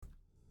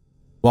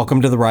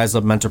Welcome to the Rise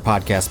Up Mentor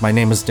Podcast. My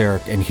name is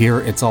Derek, and here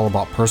it's all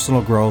about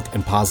personal growth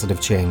and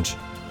positive change.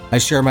 I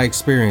share my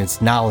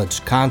experience,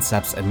 knowledge,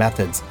 concepts, and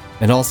methods,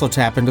 and also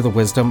tap into the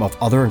wisdom of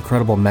other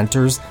incredible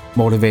mentors,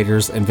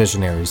 motivators, and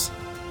visionaries.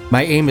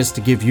 My aim is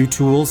to give you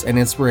tools and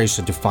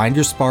inspiration to find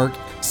your spark,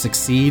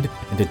 succeed,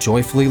 and to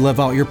joyfully live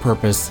out your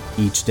purpose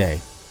each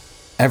day.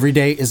 Every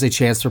day is a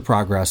chance for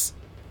progress.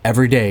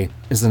 Every day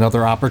is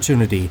another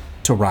opportunity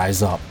to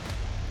rise up.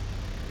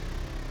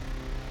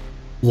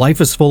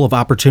 Life is full of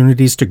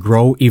opportunities to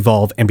grow,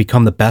 evolve, and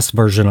become the best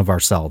version of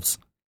ourselves.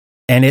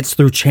 And it's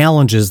through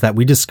challenges that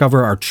we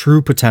discover our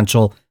true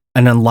potential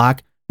and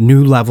unlock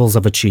new levels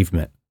of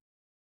achievement.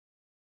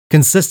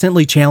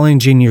 Consistently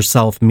challenging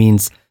yourself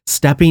means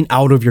stepping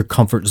out of your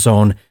comfort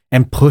zone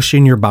and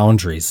pushing your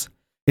boundaries.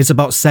 It's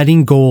about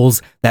setting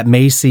goals that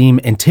may seem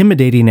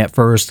intimidating at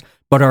first,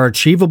 but are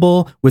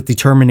achievable with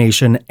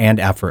determination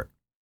and effort.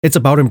 It's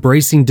about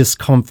embracing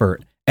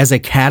discomfort as a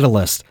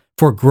catalyst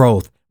for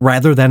growth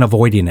rather than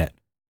avoiding it.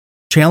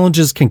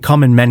 Challenges can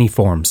come in many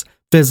forms: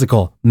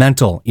 physical,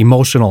 mental,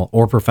 emotional,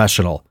 or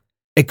professional.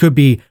 It could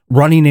be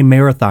running a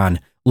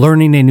marathon,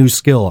 learning a new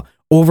skill,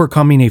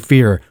 overcoming a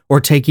fear, or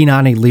taking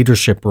on a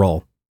leadership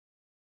role.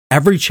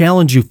 Every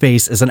challenge you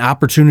face is an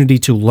opportunity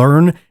to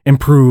learn,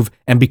 improve,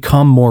 and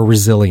become more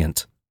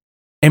resilient.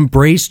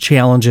 Embrace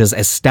challenges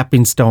as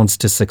stepping stones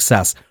to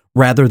success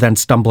rather than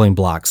stumbling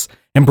blocks.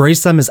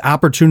 Embrace them as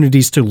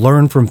opportunities to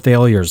learn from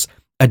failures,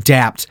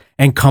 adapt,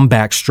 and come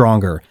back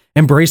stronger.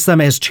 Embrace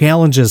them as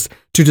challenges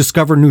to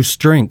discover new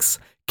strengths,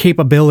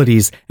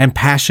 capabilities, and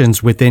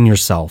passions within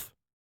yourself.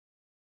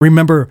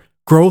 Remember,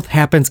 growth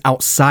happens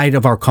outside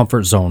of our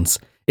comfort zones.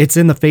 It's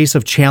in the face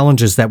of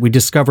challenges that we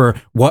discover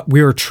what we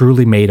are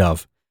truly made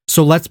of.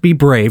 So let's be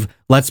brave,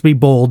 let's be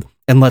bold,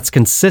 and let's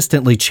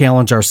consistently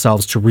challenge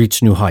ourselves to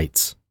reach new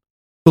heights.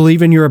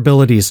 Believe in your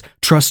abilities,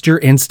 trust your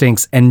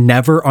instincts, and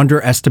never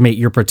underestimate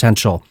your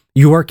potential.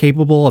 You are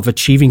capable of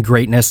achieving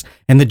greatness,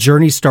 and the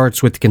journey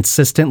starts with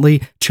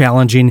consistently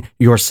challenging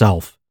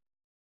yourself.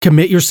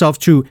 Commit yourself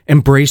to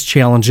embrace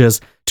challenges,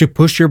 to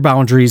push your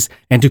boundaries,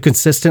 and to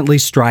consistently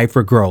strive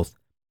for growth.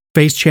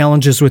 Face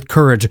challenges with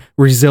courage,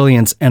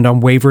 resilience, and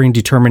unwavering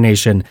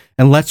determination,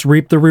 and let's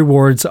reap the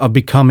rewards of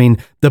becoming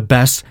the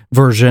best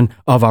version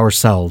of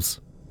ourselves.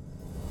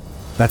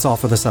 That's all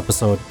for this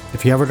episode.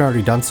 If you haven't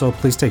already done so,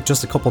 please take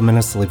just a couple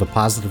minutes to leave a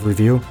positive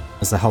review,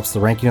 as that helps the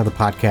ranking of the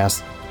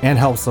podcast and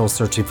helps those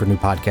searching for new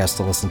podcasts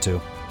to listen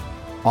to.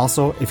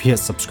 Also, if you hit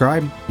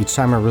subscribe, each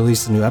time I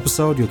release a new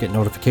episode, you'll get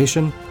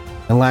notification.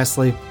 And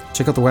lastly,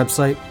 check out the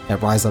website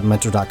at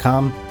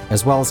riseupmentor.com,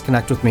 as well as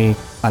connect with me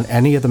on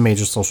any of the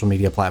major social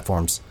media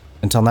platforms.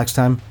 Until next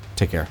time,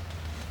 take care.